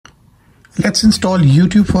Let's install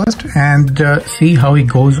YouTube first and see how it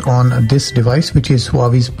goes on this device, which is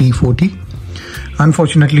Huawei's P40.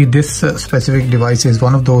 Unfortunately, this specific device is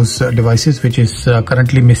one of those devices which is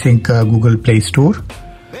currently missing Google Play Store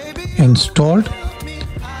installed.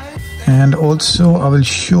 And also I will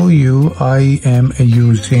show you I am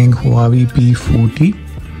using Huawei P40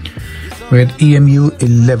 with EMU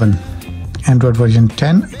 11, Android version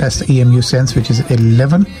 10. That's the EMU Sense, which is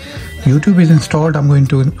 11. YouTube is installed. I'm going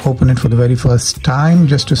to open it for the very first time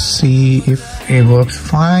just to see if it works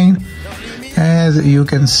fine. As you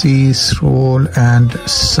can see, scroll and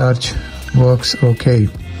search works okay.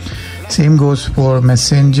 Same goes for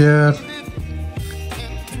Messenger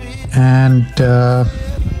and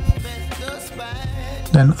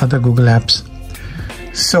then other Google apps.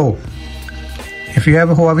 So if you have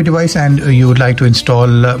a Huawei device and you would like to install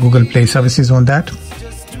Google Play services on that,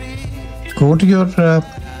 go to your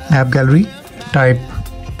app gallery, type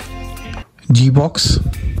Gbox,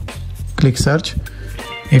 click search.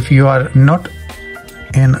 If you are not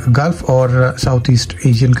in Gulf or Southeast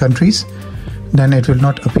Asian countries, then it will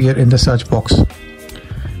not appear in the search box.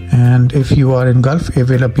 And if you are in Gulf, it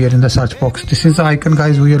will appear in the search box. This is the icon,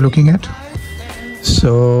 guys, we are looking at.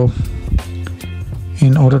 So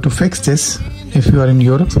in order to fix this, if you are in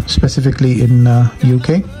Europe, specifically in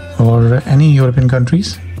UK or any European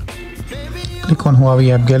countries, click on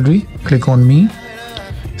Huawei app gallery, click on me,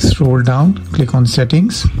 scroll down, click on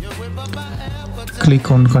settings,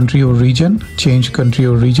 click on country or region, change country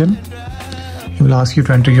or region. It will ask you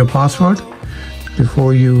to enter your password.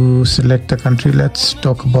 Before you select the country, let's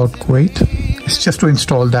talk about Kuwait. It's just to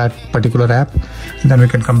install that particular app, and then we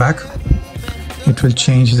can come back. It will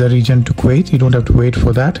change the region to Kuwait. You don't have to wait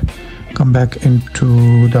for that. Come back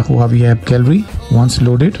into the Huawei app gallery. Once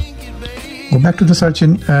loaded, go back to the search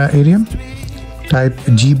area, type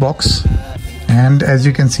Gbox, and as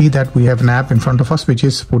you can see that we have an app in front of us which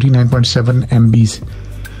is 49.7 MBs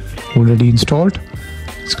already installed.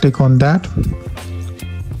 Let's click on that,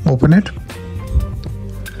 open it,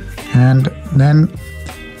 and then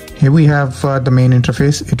here we have the main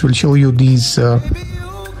interface. It will show you these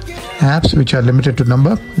apps which are limited to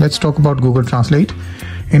number. Let's talk about Google Translate.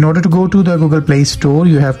 In order to go to the Google Play Store,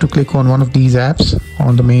 you have to click on one of these apps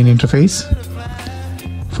on the main interface,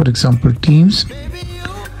 for example Teams,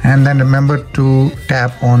 and then remember to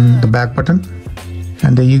tap on the back button,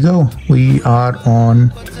 and there you go, we are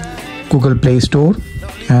on Google Play Store.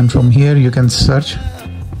 And from here you can search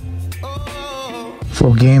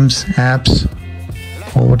for games, apps,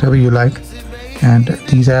 or whatever you like, and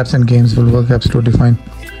these apps and games will work absolutely fine.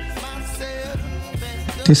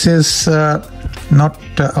 This is not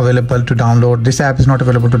available to download. This app is not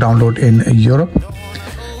available to download in Europe.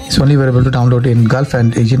 It's only available to download in Gulf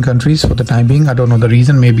and Asian countries for the time being. I don't know the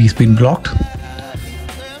reason. Maybe it's been blocked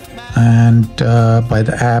and by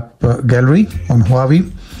the app gallery on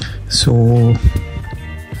Huawei. So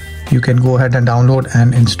you can go ahead and download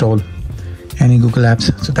and install any Google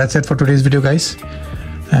apps. So that's it for today's video, guys.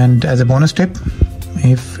 And as a bonus tip,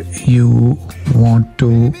 if you want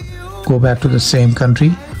to go back to the same country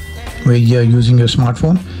where you're using your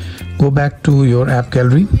smartphone, go back to your app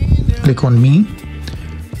gallery, click on me,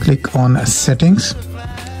 click on settings,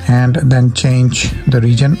 and then change the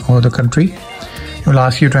region or the country. It will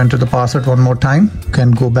ask you to enter the password one more time. You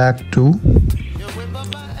can go back to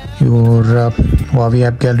your Huawei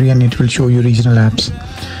app gallery and it will show you regional apps.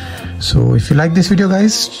 So if you like this video,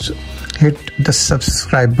 guys, hit the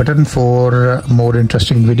subscribe button for more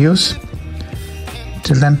interesting videos.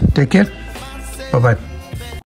 Till then, take care. Bye bye.